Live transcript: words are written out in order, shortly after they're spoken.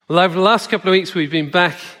Well, over the last couple of weeks, we've been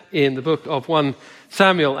back in the book of 1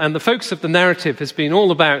 Samuel, and the focus of the narrative has been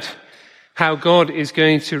all about how God is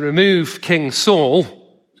going to remove King Saul,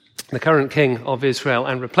 the current king of Israel,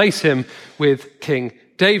 and replace him with King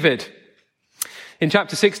David. In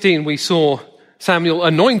chapter 16, we saw Samuel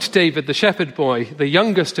anoint David, the shepherd boy, the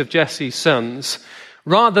youngest of Jesse's sons,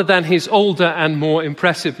 rather than his older and more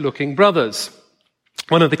impressive-looking brothers.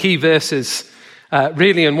 One of the key verses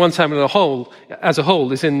really in 1 Samuel as a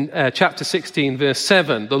whole is in chapter 16, verse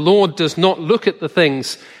 7. The Lord does not look at the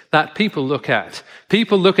things that people look at.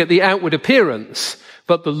 People look at the outward appearance,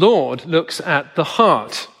 but the Lord looks at the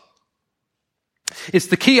heart. It's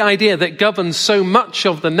the key idea that governs so much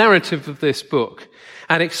of the narrative of this book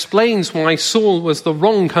and explains why Saul was the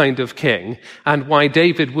wrong kind of king and why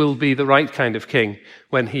David will be the right kind of king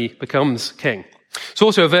when he becomes king. It's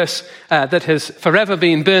also a verse that has forever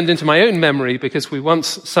been burned into my own memory because we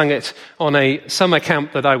once sung it on a summer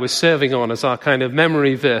camp that I was serving on as our kind of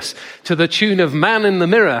memory verse to the tune of Man in the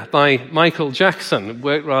Mirror by Michael Jackson. It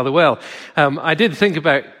worked rather well. I did think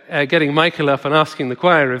about getting Michael up and asking the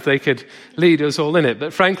choir if they could lead us all in it,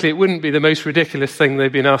 but frankly it wouldn't be the most ridiculous thing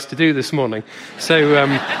they've been asked to do this morning.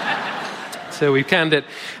 So we canned it.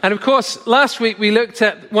 And of course, last week we looked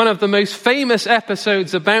at one of the most famous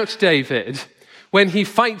episodes about David when he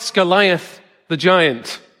fights Goliath the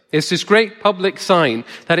giant. It's this great public sign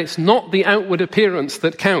that it's not the outward appearance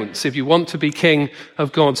that counts if you want to be king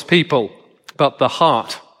of God's people, but the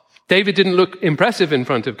heart. David didn't look impressive in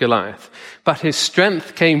front of Goliath, but his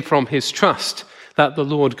strength came from his trust that the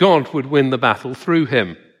Lord God would win the battle through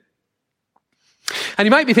him. And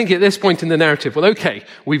you might be thinking at this point in the narrative, well, okay,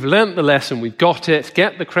 we've learnt the lesson, we've got it,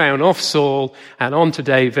 get the crown off Saul and onto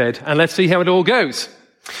David, and let's see how it all goes.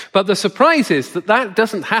 But the surprise is that that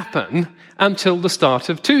doesn't happen until the start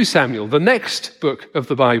of 2 Samuel, the next book of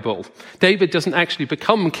the Bible. David doesn't actually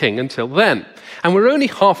become king until then. And we're only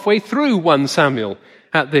halfway through 1 Samuel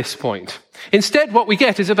at this point. Instead, what we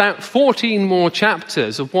get is about 14 more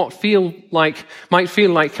chapters of what might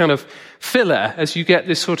feel like kind of filler as you get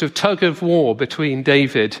this sort of tug of war between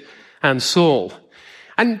David and Saul.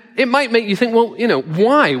 And it might make you think, well,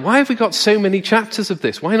 why? Why have we got so many chapters of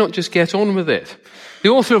this? Why not just get on with it? The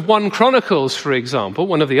author of 1 Chronicles, for example,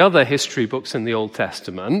 one of the other history books in the Old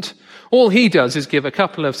Testament, all he does is give a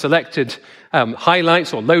couple of selected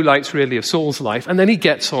highlights or lowlights, really, of Saul's life, and then he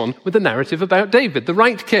gets on with the narrative about David, the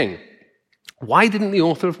right king. Why didn't the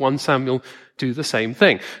author of 1 Samuel do the same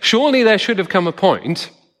thing? Surely there should have come a point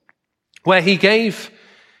where he gave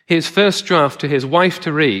his first draft to his wife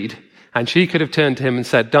to read, and she could have turned to him and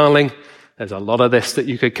said, darling, there's a lot of this that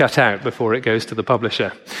you could cut out before it goes to the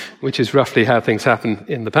publisher, which is roughly how things happen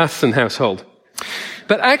in the Patterson household.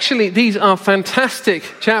 But actually, these are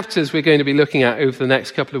fantastic chapters we're going to be looking at over the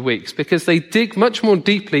next couple of weeks because they dig much more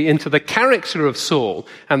deeply into the character of Saul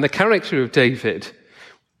and the character of David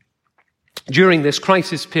during this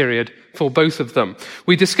crisis period for both of them.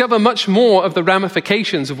 We discover much more of the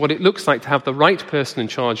ramifications of what it looks like to have the right person in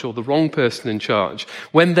charge or the wrong person in charge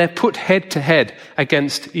when they're put head to head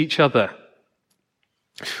against each other.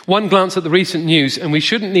 One glance at the recent news, and we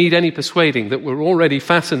shouldn't need any persuading that we're already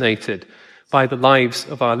fascinated by the lives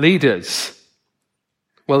of our leaders.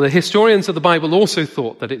 Well, the historians of the Bible also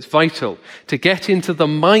thought that it's vital to get into the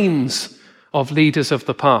minds of leaders of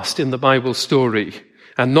the past in the Bible story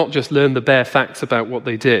and not just learn the bare facts about what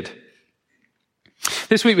they did.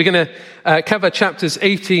 This week we're going to cover chapters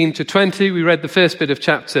 18 to 20. We read the first bit of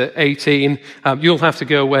chapter 18. You'll have to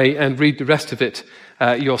go away and read the rest of it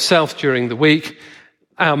yourself during the week.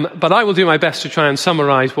 But I will do my best to try and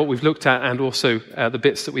summarize what we've looked at and also the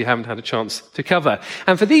bits that we haven't had a chance to cover.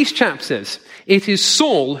 And for these chapters, it is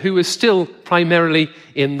Saul who is still primarily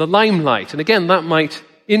in the limelight. And again, that might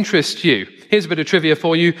interest you. Here's a bit of trivia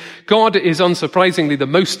for you. God is unsurprisingly the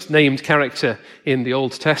most named character in the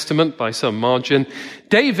Old Testament by some margin.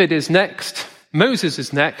 David is next. Moses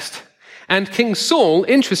is next. And King Saul,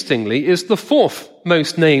 interestingly, is the 4th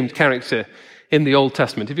most named character in the Old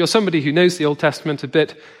Testament. If you're somebody who knows the Old Testament a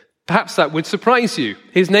bit, perhaps that would surprise you.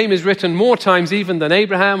 His name is written more times even than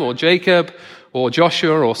Abraham or Jacob or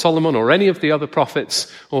Joshua or Solomon or any of the other prophets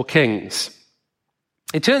or kings.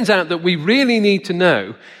 It turns out that we really need to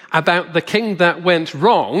know about the king that went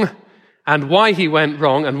wrong and why he went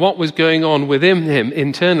wrong and what was going on within him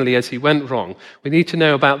internally as he went wrong. We need to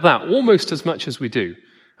know about that almost as much as we do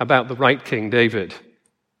about the right King David.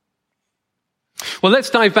 Well, let's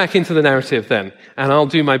dive back into the narrative then, and I'll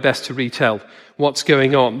do my best to retell what's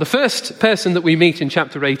going on. The first person that we meet in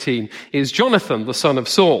chapter 18 is Jonathan, the son of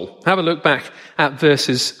Saul. Have a look back at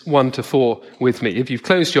verses 1 to 4 with me. If you've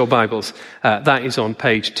closed your Bibles, that is on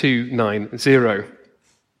page 290.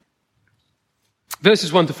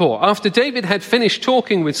 Verses 1 to 4. After David had finished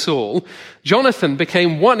talking with Saul, Jonathan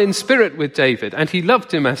became one in spirit with David, and he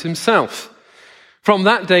loved him as himself. From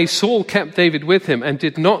that day, Saul kept David with him and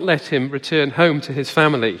did not let him return home to his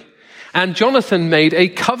family. And Jonathan made a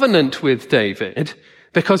covenant with David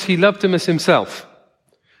because he loved him as himself.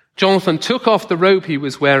 Jonathan took off the robe he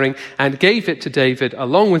was wearing and gave it to David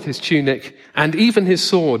along with his tunic and even his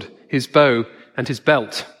sword, his bow, and his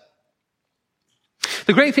belt.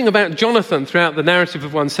 The great thing about Jonathan throughout the narrative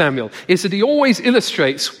of 1 Samuel is that he always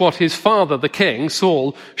illustrates what his father, the king,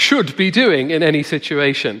 Saul, should be doing in any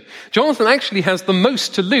situation. Jonathan actually has the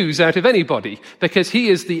most to lose out of anybody because he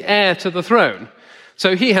is the heir to the throne.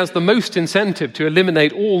 So he has the most incentive to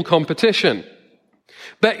eliminate all competition.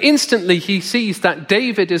 But instantly he sees that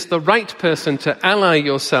David is the right person to ally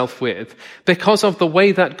yourself with because of the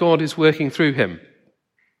way that God is working through him.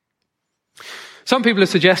 Some people have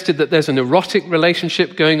suggested that there's an erotic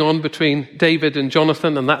relationship going on between David and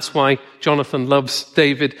Jonathan, and that's why Jonathan loves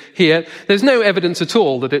David here. There's no evidence at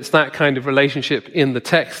all that it's that kind of relationship in the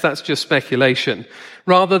text. That's just speculation.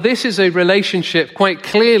 Rather, this is a relationship quite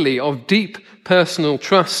clearly of deep personal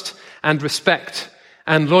trust and respect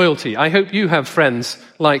and loyalty. I hope you have friends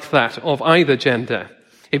like that of either gender.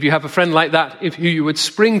 If you have a friend like that, who you would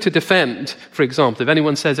spring to defend, for example, if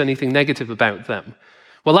anyone says anything negative about them,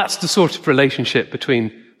 well, that's the sort of relationship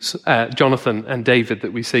between Jonathan and David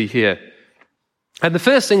that we see here. And the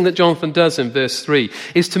first thing that Jonathan does in verse 3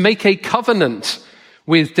 is to make a covenant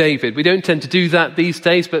with David. We don't tend to do that these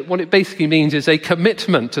days, but what it basically means is a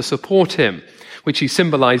commitment to support him, which he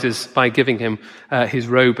symbolizes by giving him his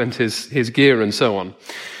robe and his gear and so on.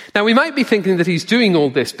 Now, we might be thinking that he's doing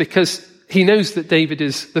all this because he knows that David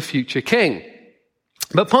is the future king.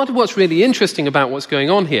 But part of what's really interesting about what's going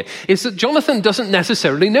on here is that Jonathan doesn't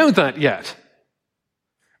necessarily know that yet.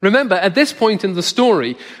 Remember, at this point in the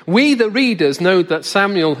story, we, the readers, know that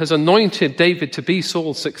Samuel has anointed David to be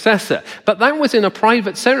Saul's successor. But that was in a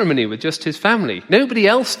private ceremony with just his family. Nobody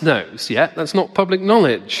else knows yet. That's not public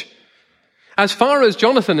knowledge. As far as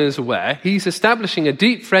Jonathan is aware, he's establishing a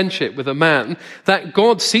deep friendship with a man that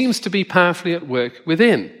God seems to be powerfully at work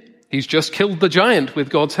within. He's just killed the giant with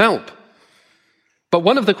God's help. But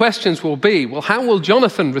one of the questions will be, well, how will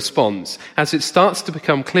Jonathan respond as it starts to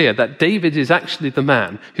become clear that David is actually the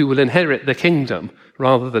man who will inherit the kingdom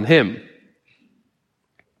rather than him?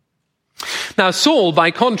 Now, Saul, by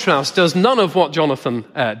contrast, does none of what Jonathan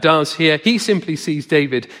does here. He simply sees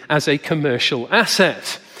David as a commercial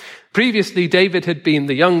asset. Previously, David had been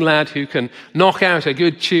the young lad who can knock out a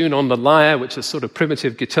good tune on the lyre, which is sort of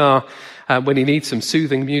primitive guitar, when he needs some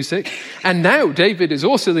soothing music. And now David is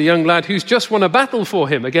also the young lad who's just won a battle for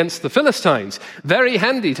him against the Philistines. Very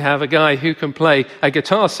handy to have a guy who can play a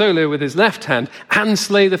guitar solo with his left hand and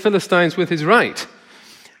slay the Philistines with his right.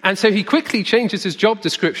 And so he quickly changes his job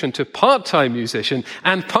description to part-time musician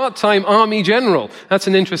and part-time army general. That's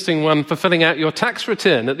an interesting one for filling out your tax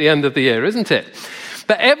return at the end of the year, isn't it?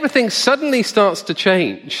 But everything suddenly starts to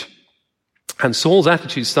change. And Saul's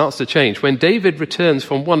attitude starts to change when David returns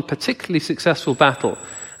from one particularly successful battle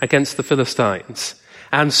against the Philistines.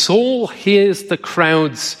 And Saul hears the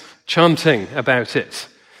crowds chanting about it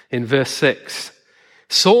in verse 6.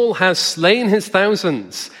 Saul has slain his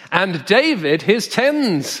thousands, and David his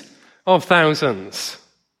tens of thousands.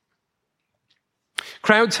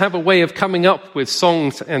 Crowds have a way of coming up with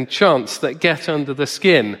songs and chants that get under the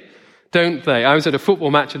skin, don't they? I was at a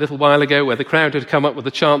football match a little while ago where the crowd had come up with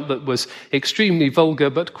a chant that was extremely vulgar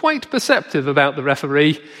but quite perceptive about the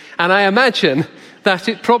referee, and I imagine that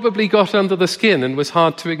it probably got under the skin and was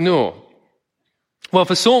hard to ignore. Well,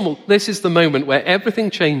 for Saul, this is the moment where everything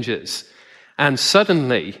changes, and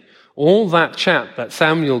suddenly all that chat that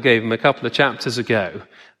Samuel gave him a couple of chapters ago,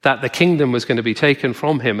 that the kingdom was going to be taken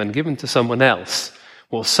from him and given to someone else,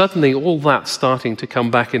 well, suddenly all that's starting to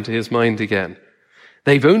come back into his mind again.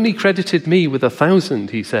 They've only credited me with 1,000,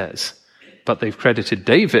 he says, but they've credited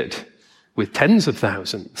David with tens of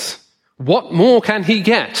thousands. What more can he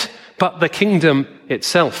get but the kingdom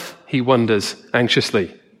itself, he wonders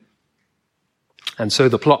anxiously. And so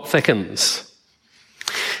the plot thickens.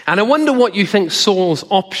 And I wonder what you think Saul's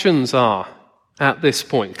options are at this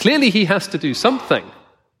point. Clearly he has to do something.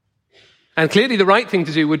 And clearly the right thing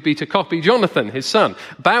to do would be to copy Jonathan, his son.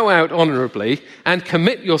 Bow out honorably and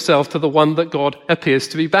commit yourself to the one that God appears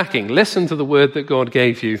to be backing. Listen to the word that God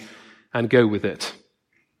gave you and go with it.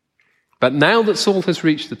 But now that Saul has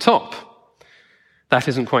reached the top, that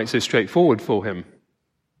isn't quite so straightforward for him.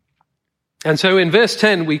 And so in verse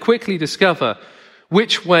 10, we quickly discover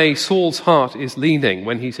which way Saul's heart is leaning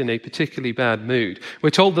when he's in a particularly bad mood. We're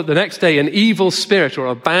told that the next day an evil spirit or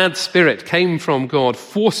a bad spirit came from God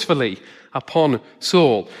forcefully upon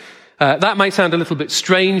Saul. That might sound a little bit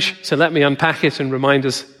strange, so let me unpack it and remind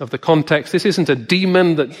us of the context. This isn't a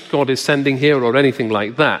demon that God is sending here or anything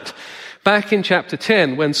like that. Back in chapter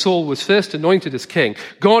 10, when Saul was first anointed as king,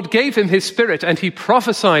 God gave him his spirit and he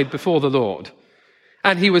prophesied before the Lord.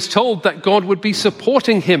 And he was told that God would be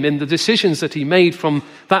supporting him in the decisions that he made from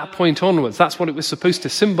that point onwards. That's what it was supposed to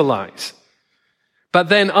symbolize. But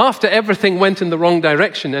then after everything went in the wrong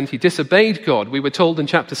direction and he disobeyed God, we were told in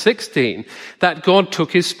chapter 16 that God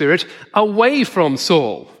took his spirit away from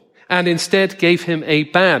Saul and instead gave him a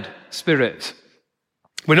bad spirit.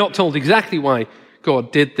 We're not told exactly why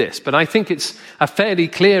God did this, but I think it's a fairly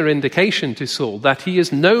clear indication to Saul that he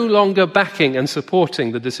is no longer backing and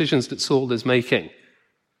supporting the decisions that Saul is making.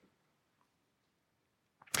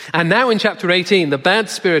 And now in chapter 18, the bad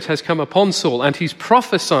spirit has come upon Saul and he's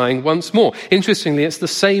prophesying once more. Interestingly, it's the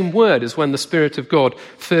same word as when the Spirit of God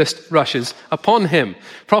first rushes upon him.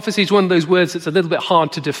 Prophecy is one of those words that's a little bit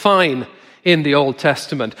hard to define in the Old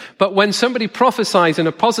Testament. But when somebody prophesies in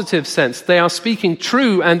a positive sense, they are speaking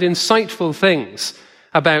true and insightful things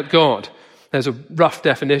about God. There's a rough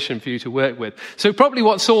definition for you to work with. So probably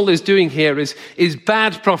what Saul is doing here is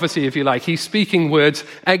bad prophecy, if you like. He's speaking words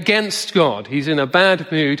against God. He's in a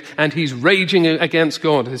bad mood and he's raging against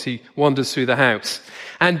God as he wanders through the house.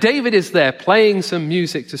 And David is there playing some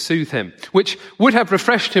music to soothe him, which would have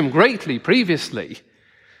refreshed him greatly previously.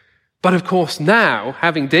 But of course now,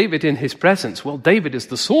 having David in his presence, well, David is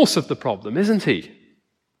the source of the problem, isn't he?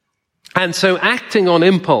 And so acting on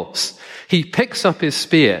impulse, he picks up his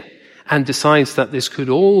spear and decides that this could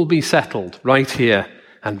all be settled right here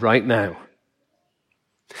and right now.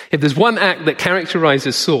 If there's one act that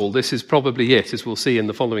characterizes Saul, this is probably it, as we'll see in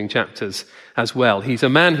the following chapters as well. He's a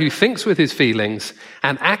man who thinks with his feelings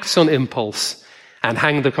and acts on impulse and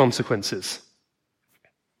hang the consequences.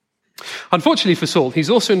 Unfortunately for Saul, he's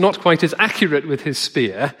also not quite as accurate with his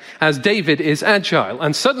spear as David is agile,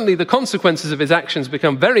 and suddenly the consequences of his actions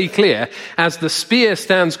become very clear as the spear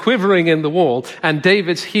stands quivering in the wall and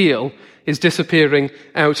David's heel is disappearing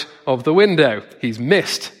out of the window. He's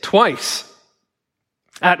missed twice.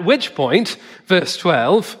 At which point, verse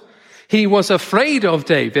 12, he was afraid of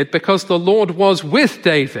David because the Lord was with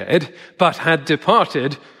David, but had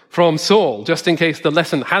departed from Saul, just in case the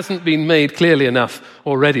lesson hasn't been made clearly enough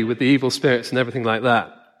already with the evil spirits and everything like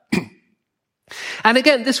that. And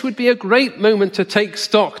again, this would be a great moment to take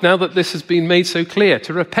stock now that this has been made so clear,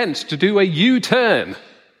 to repent, to do a U-turn.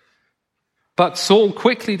 But Saul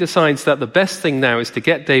quickly decides that the best thing now is to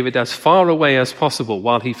get David as far away as possible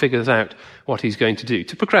while he figures out what he's going to do,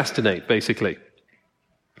 to procrastinate, basically.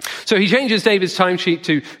 So he changes David's timesheet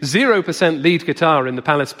to 0% lead guitar in the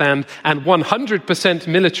palace band and 100%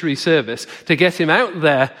 military service to get him out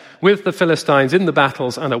there with the Philistines in the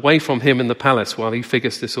battles and away from him in the palace while he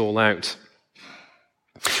figures this all out.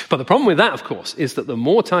 But the problem with that, of course, is that the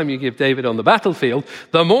more time you give David on the battlefield,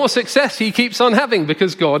 the more success he keeps on having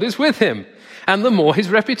because God is with him, and the more his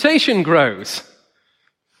reputation grows.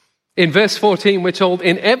 In verse 14, we're told,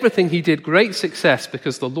 in everything he did great success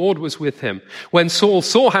because the Lord was with him. When Saul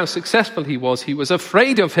saw how successful he was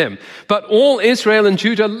afraid of him. But all Israel and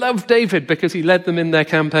Judah loved David because he led them in their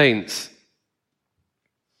campaigns.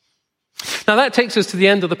 Now that takes us to the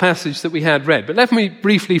end of the passage that we had read, but let me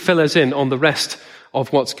briefly fill us in on the rest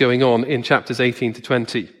of what's going on in chapters 18 to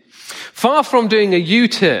 20. Far from doing a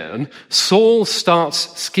U-turn, Saul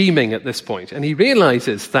starts scheming at this point, and he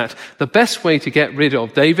realizes that the best way to get rid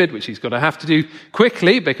of David, which he's going to have to do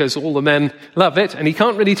quickly because all the men love it, and he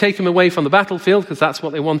can't really take him away from the battlefield because that's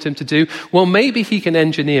what they want him to do, well, maybe he can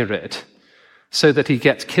engineer it so that he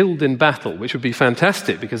gets killed in battle, which would be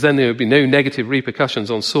fantastic because then there would be no negative repercussions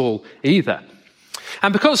on Saul either.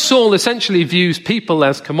 And because Saul essentially views people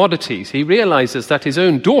as commodities, he realizes that his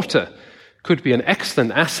own daughter could be an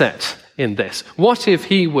excellent asset in this. What if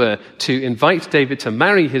he were to invite David to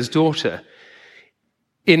marry his daughter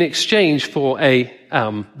in exchange for a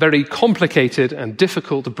very complicated and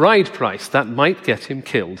difficult bride price that might get him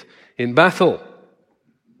killed in battle?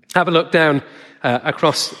 Have a look down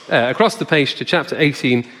across the page to chapter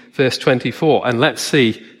 18, verse 24, and let's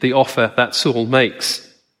see the offer that Saul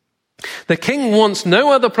makes. The king wants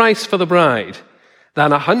no other price for the bride than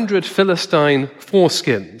 100 Philistine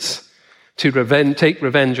foreskins to take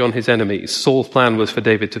revenge on his enemies. Saul's plan was for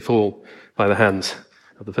David to fall by the hands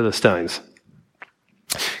of the Philistines.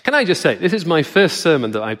 Can I just say, this is my first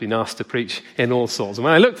sermon that I've been asked to preach in All Souls. And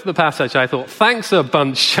when I looked at the passage, I thought, thanks a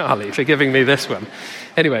bunch, Charlie, for giving me this one.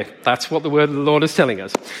 Anyway, that's what the word of the Lord is telling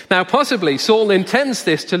us. Now, possibly, Saul intends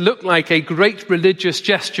this to look like a great religious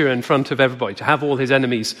gesture in front of everybody, to have all his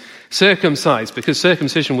enemies circumcised, because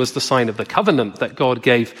circumcision was the sign of the covenant that God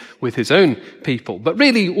gave with his own people. But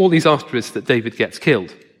really, all he's after is that David gets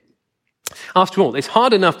killed. After all, it's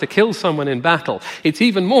hard enough to kill someone in battle. It's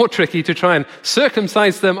even more tricky to try and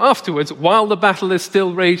circumcise them afterwards while the battle is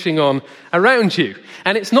still raging on around you.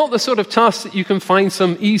 And it's not the sort of task that you can find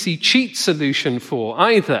some easy cheat solution for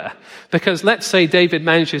either. Because let's say David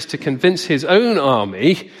manages to convince his own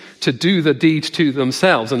army to do the deed to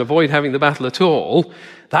themselves and avoid having the battle at all.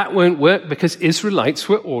 That won't work because Israelites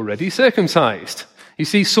were already circumcised. You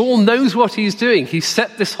see, Saul knows what he's doing. He's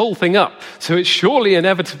set this whole thing up. So it's surely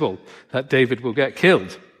inevitable that David will get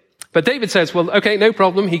killed. But David says, well, okay, no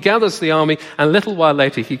problem. He gathers the army, and a little while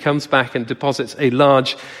later he comes back and deposits a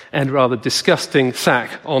large and rather disgusting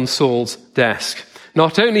sack on Saul's desk.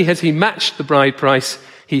 Not only has he matched the bride price,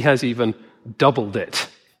 he has even doubled it.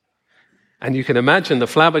 And you can imagine the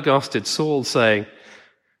flabbergasted Saul saying,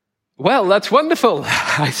 well, that's wonderful.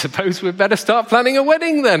 I suppose we'd better start planning a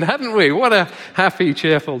wedding then, hadn't we? What a happy,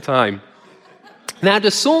 cheerful time. Now,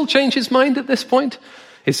 does Saul change his mind at this point?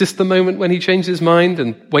 Is this the moment when he changes his mind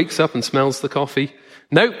and wakes up and smells the coffee?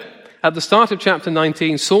 No. At the start of chapter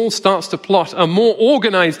 19, Saul starts to plot a more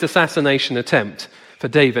organized assassination attempt for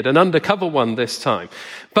David, an undercover one this time.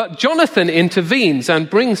 But Jonathan intervenes and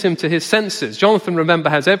brings him to his senses. Jonathan, remember,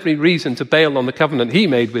 has every reason to bail on the covenant he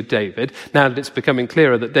made with David, now that it's becoming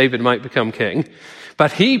clearer that David might become king.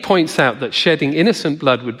 But he points out that shedding innocent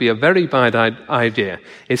blood would be a very bad idea,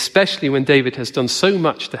 especially when David has done so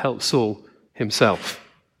much to help Saul himself.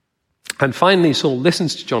 And finally, Saul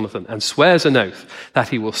listens to Jonathan and swears an oath that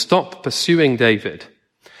he will stop pursuing David.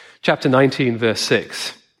 Chapter 19, verse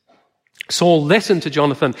 6. Saul listened to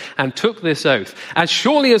Jonathan and took this oath. As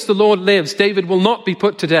surely as the Lord lives, David will not be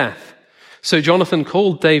put to death. So Jonathan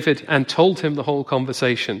called David and told him the whole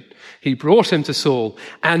conversation. He brought him to Saul,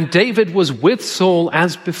 and David was with Saul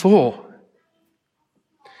as before.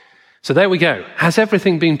 So there we go. Has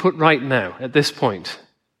everything been put right now at this point?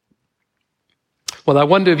 Well, I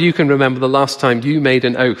wonder if you can remember the last time you made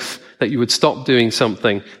an oath that you would stop doing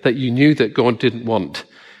something that you knew that God didn't want,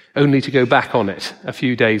 only to go back on it a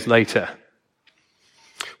few days later.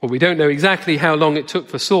 Well, we don't know exactly how long it took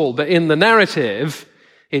for Saul, but in the narrative,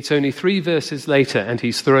 it's only 3 verses later, and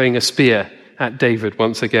he's throwing a spear at David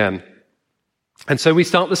once again. And so we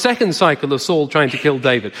start the second cycle of Saul trying to kill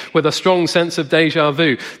David with a strong sense of déjà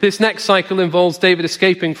vu. This next cycle involves David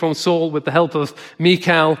escaping from Saul with the help of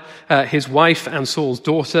Michal, his wife, and Saul's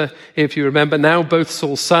daughter. If you remember now, both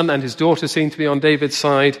Saul's son and his daughter seem to be on David's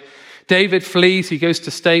side. David flees. He goes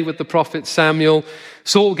to stay with the prophet Samuel.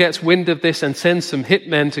 Saul gets wind of this and sends some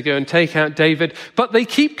hitmen to go and take out David. But they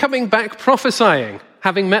keep coming back prophesying,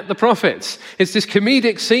 having met the prophets. It's this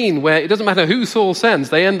comedic scene where it doesn't matter who Saul sends,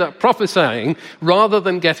 they end up prophesying rather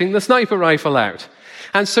than getting the sniper rifle out.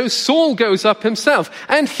 And so Saul goes up himself,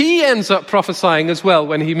 and he ends up prophesying as well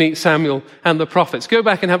when he meets Samuel and the prophets. Go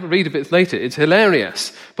back and have a read of it later. It's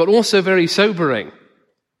hilarious, but also very sobering.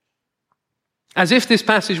 As if this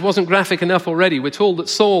passage wasn't graphic enough already, we're told that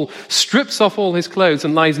Saul strips off all his clothes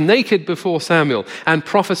and lies naked before Samuel and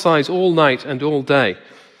prophesies all night and all day.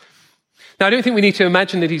 Now, I don't think we need to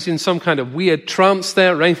imagine that he's in some kind of weird trance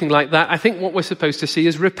there or anything like that. I think what we're supposed to see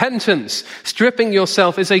is repentance. Stripping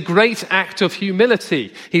yourself is a great act of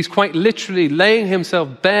humility. He's quite literally laying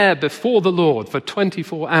himself bare before the Lord for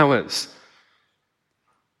 24 hours.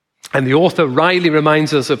 And the author wryly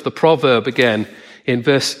reminds us of the proverb again in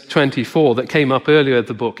verse 24 that came up earlier in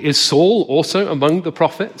the book. Is Saul also among the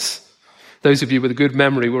prophets? Those of you with a good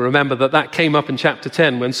memory will remember that that came up in chapter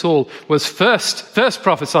 10 when Saul was first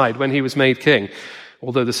prophesied when he was made king,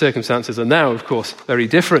 although the circumstances are now, of course, very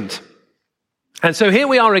different. And so here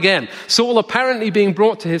we are again, Saul apparently being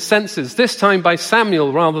brought to his senses, this time by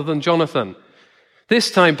Samuel rather than Jonathan. This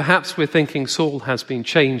time, perhaps we're thinking Saul has been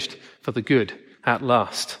changed for the good at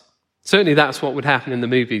last. Certainly that's what would happen in the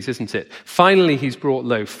movies, isn't it? Finally he's brought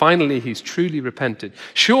low. Finally he's truly repented.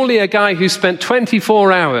 Surely a guy who spent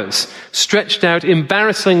 24 hours stretched out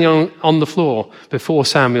embarrassingly on the floor before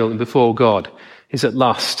Samuel and before God is at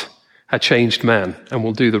last a changed man and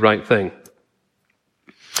will do the right thing.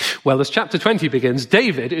 Well, as chapter 20 begins,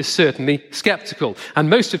 David is certainly skeptical.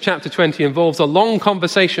 And most of chapter 20 involves a long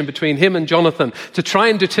conversation between him and Jonathan to try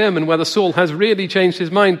and determine whether Saul has really changed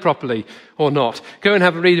his mind properly or not. Go and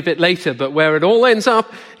have a read of it later, but where it all ends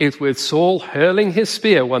up is with Saul hurling his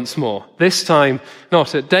spear once more. This time,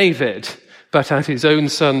 not at David, but at his own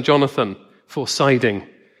son Jonathan for siding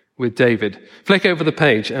with David. Flick over the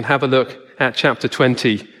page and have a look at chapter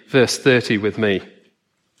 20, verse 30 with me.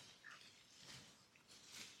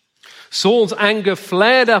 Saul's anger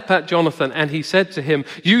flared up at Jonathan, and he said to him,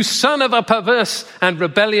 "You son of a perverse and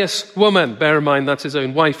rebellious woman." Bear in mind, that's his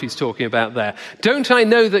own wife he's talking about there. "Don't I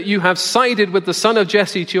know that you have sided with the son of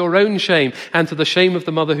Jesse to your own shame and to the shame of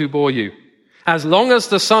the mother who bore you? As long as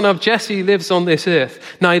the son of Jesse lives on this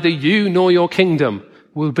earth, neither you nor your kingdom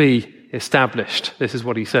will be established." This is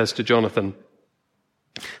what he says to Jonathan.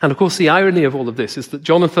 And of course, the irony of all of this is that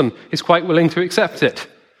Jonathan is quite willing to accept it.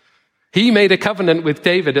 He made a covenant with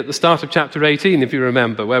David at the start of chapter 18, if you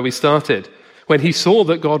remember, where we started, when he saw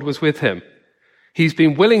that God was with him. He's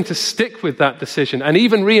been willing to stick with that decision and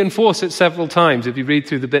even reinforce it several times if you read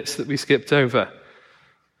through the bits that we skipped over.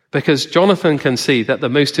 Because Jonathan can see that the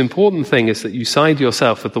most important thing is that you side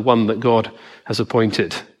yourself with the one that God has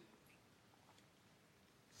appointed.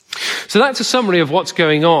 So that's a summary of what's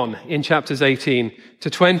going on in chapters 18 to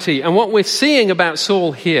 20. And what we're seeing about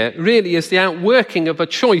Saul here really is the outworking of a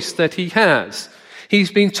choice that he has.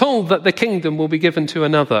 He's been told that the kingdom will be given to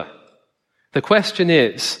another. The question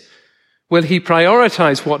is, will he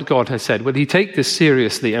prioritize what God has said? Will he take this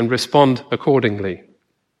seriously and respond accordingly?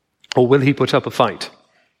 Or will he put up a fight?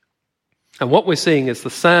 And what we're seeing is the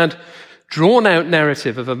sad, drawn-out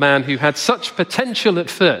narrative of a man who had such potential at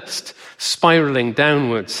first, spiraling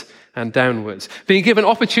downwards and downwards, being given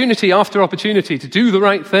opportunity after opportunity to do the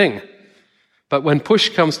right thing. But when push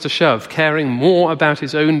comes to shove, caring more about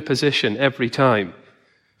his own position every time,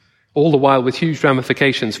 all the while with huge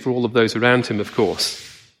ramifications for all of those around him, of course.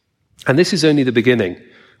 And this is only the beginning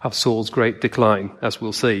of Saul's great decline, as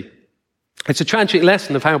we'll see. It's a tragic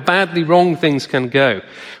lesson of how badly wrong things can go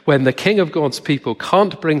when the king of God's people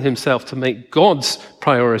can't bring himself to make God's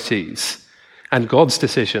priorities and God's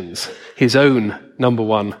decisions his own number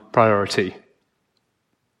one priority.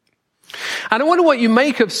 And I wonder what you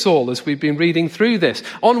make of Saul as we've been reading through this.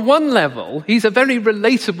 On one level, he's a very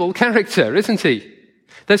relatable character, isn't he?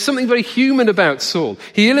 There's something very human about Saul.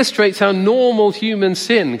 He illustrates how normal human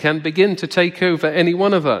sin can begin to take over any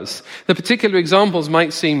one of us. The particular examples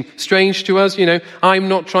might seem strange to us. I'm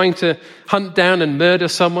not trying to hunt down and murder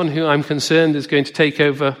someone who I'm concerned is going to take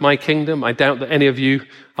over my kingdom. I doubt that any of you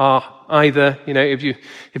are either.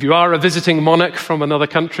 If you are a visiting monarch from another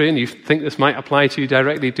country and you think this might apply to you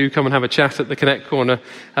directly, do come and have a chat at the Connect Corner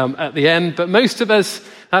at the end. But most of us,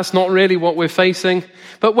 that's not really what we're facing.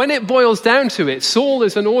 But when it boils down to it, Saul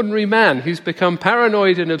is an ordinary man who's become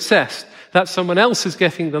paranoid and obsessed that someone else is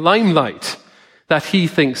getting the limelight that he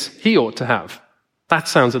thinks he ought to have. That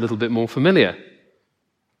sounds a little bit more familiar.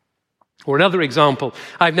 Or another example,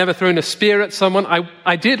 I've never thrown a spear at someone.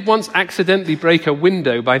 I did once accidentally break a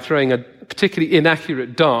window by throwing a particularly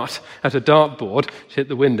inaccurate dart at a dartboard, which hit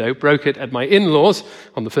the window, broke it at my in-laws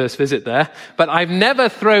on the first visit there. But I've never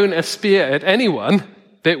thrown a spear at anyone,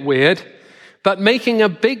 bit weird, but making a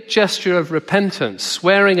big gesture of repentance,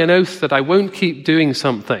 swearing an oath that I won't keep doing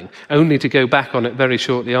something, only to go back on it very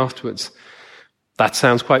shortly afterwards. That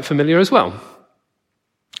sounds quite familiar as well.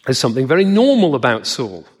 There's something very normal about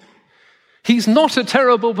Saul. He's not a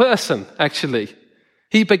terrible person, actually.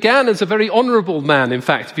 He began as a very honorable man, in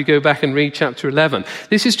fact, if you go back and read chapter 11.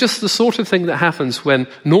 This is just the sort of thing that happens when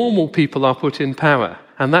normal people are put in power.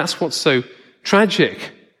 And that's what's so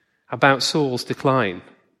tragic about Saul's decline.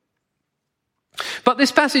 But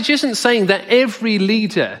this passage isn't saying that every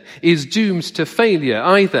leader is doomed to failure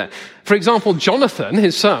either. For example, Jonathan,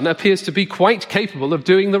 his son, appears to be quite capable of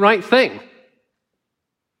doing the right thing.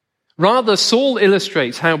 Rather, Saul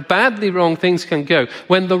illustrates how badly wrong things can go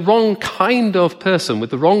when the wrong kind of person with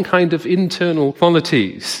the wrong kind of internal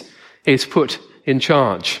qualities is put in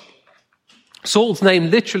charge. Saul's name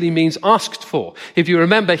literally means asked for. If you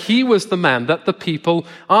remember, he was the man that the people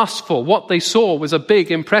asked for. What they saw was a big,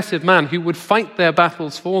 impressive man who would fight their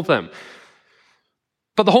battles for them.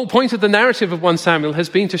 But the whole point of the narrative of 1 Samuel has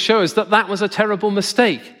been to show us that that was a terrible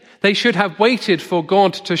mistake. They should have waited for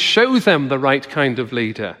God to show them the right kind of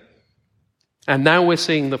leader. And now we're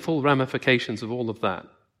seeing the full ramifications of all of that.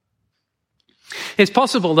 It's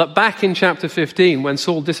possible that back in chapter 15, when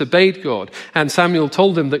Saul disobeyed God and Samuel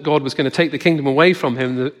told him that God was going to take the kingdom away from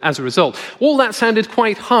him as a result, all that sounded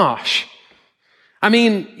quite harsh. I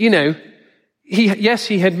mean, he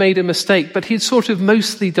had made a mistake, but he'd sort of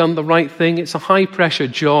mostly done the right thing. It's a high-pressure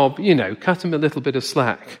job, cut him a little bit of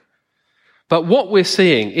slack. But what we're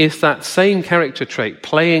seeing is that same character trait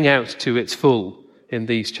playing out to its full in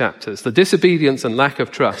these chapters. The disobedience and lack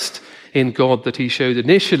of trust in God that he showed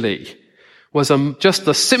initially was just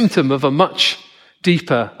a symptom of a much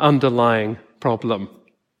deeper underlying problem.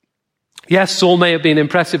 Yes, Saul may have been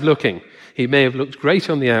impressive looking. He may have looked great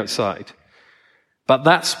on the outside. But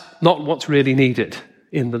that's not what's really needed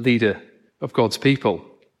in the leader of God's people.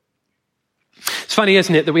 It's funny,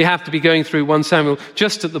 isn't it, that we have to be going through 1 Samuel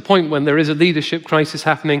just at the point when there is a leadership crisis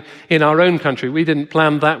happening in our own country. We didn't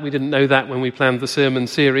plan that. We didn't know that when we planned the sermon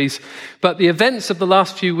series. But the events of the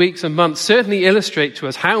last few weeks and months certainly illustrate to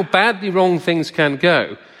us how badly wrong things can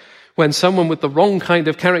go when someone with the wrong kind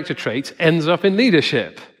of character traits ends up in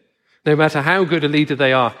leadership, no matter how good a leader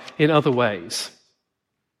they are in other ways.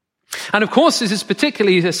 And of course, this is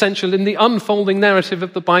particularly essential in the unfolding narrative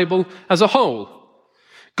of the Bible as a whole.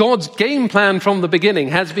 God's game plan from the beginning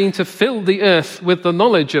has been to fill the earth with the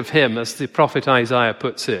knowledge of him, as the prophet Isaiah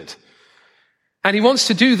puts it. And he wants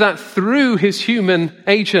to do that through his human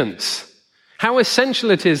agents. How essential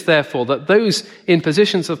it is, therefore, that those in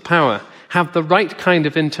positions of power have the right kind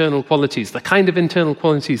of internal qualities, the kind of internal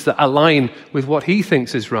qualities that align with what he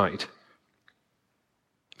thinks is right.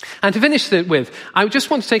 And to finish it with, I just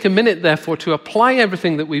want to take a minute, therefore, to apply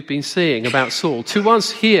everything that we've been seeing about Saul to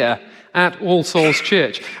us here at All Souls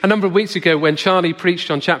Church. A number of weeks ago, when Charlie preached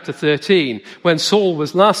on chapter 13, when Saul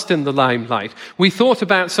was last in the limelight, we thought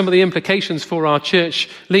about some of the implications for our church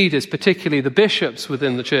leaders, particularly the bishops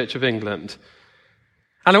within the Church of England.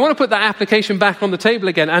 And I want to put that application back on the table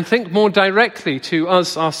again and think more directly to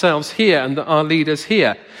us ourselves here and our leaders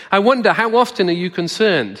here. I wonder, how often are you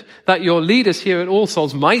concerned that your leaders here at All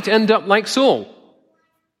Souls might end up like Saul?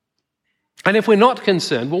 And if we're not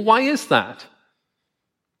concerned, well, why is that?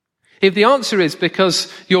 If the answer is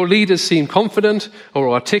because your leaders seem confident or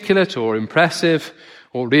articulate or impressive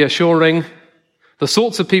or reassuring, the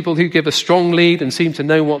sorts of people who give a strong lead and seem to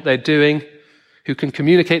know what they're doing, who can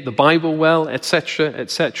communicate the Bible well, etc.,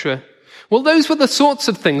 etc., well, those were the sorts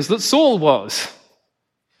of things that Saul was.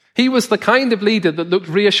 He was the kind of leader that looked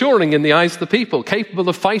reassuring in the eyes of the people, capable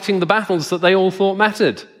of fighting the battles that they all thought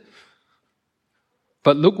mattered.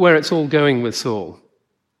 But look where it's all going with Saul.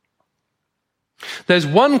 There's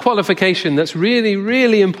one qualification that's really,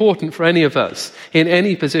 really important for any of us in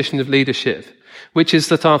any position of leadership, which is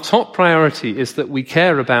that our top priority is that we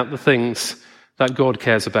care about the things that God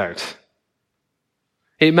cares about.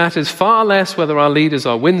 It matters far less whether our leaders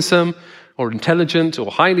are winsome or intelligent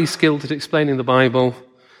or highly skilled at explaining the Bible,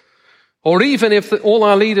 or even if all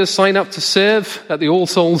our leaders sign up to serve at the All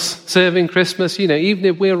Souls serving Christmas, even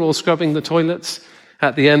if we're all scrubbing the toilets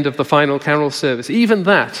at the end of the final carol service, even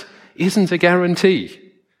that isn't a guarantee.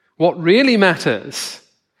 What really matters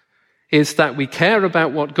is that we care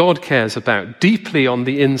about what God cares about deeply on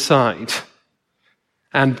the inside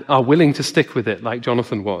and are willing to stick with it like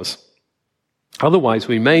Jonathan was. Otherwise,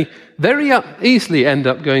 we may very easily end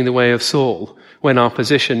up going the way of Saul when our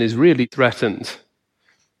position is really threatened.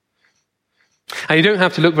 And you don't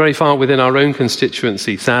have to look very far within our own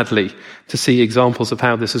constituency, sadly, to see examples of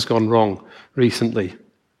how this has gone wrong recently.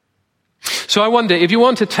 So I wonder, if you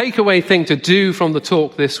want a takeaway thing to do from the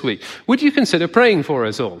talk this week, would you consider praying for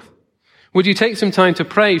us all? Would you take some time to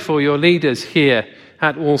pray for your leaders here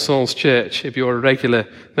at All Souls Church, if you're a regular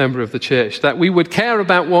member of the church, that we would care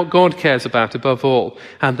about what God cares about above all,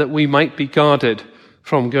 and that we might be guarded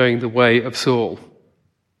from going the way of Saul?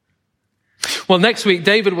 Well, next week,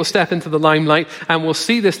 David will step into the limelight, and we'll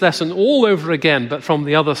see this lesson all over again, but from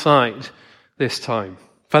the other side this time.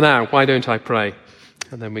 For now, why don't I pray?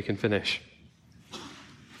 And then we can finish.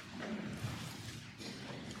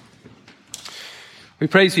 We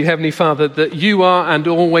praise you, Heavenly Father, that you are and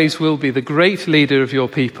always will be the great leader of your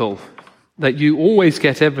people, that you always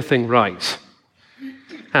get everything right,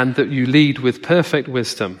 and that you lead with perfect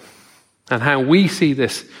wisdom. And how we see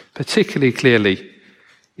this particularly clearly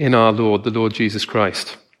in our Lord, the Lord Jesus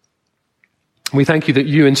Christ. We thank you that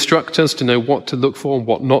you instruct us to know what to look for and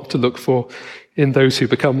what not to look for in those who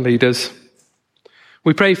become leaders.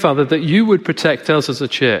 We pray, Father, that you would protect us as a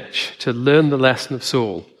church to learn the lesson of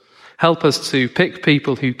Saul. Help us to pick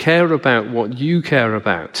people who care about what you care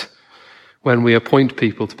about when we appoint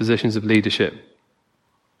people to positions of leadership.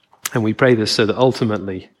 And we pray this so that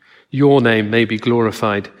ultimately your name may be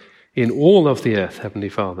glorified in all of the earth, Heavenly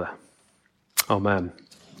Father. Amen.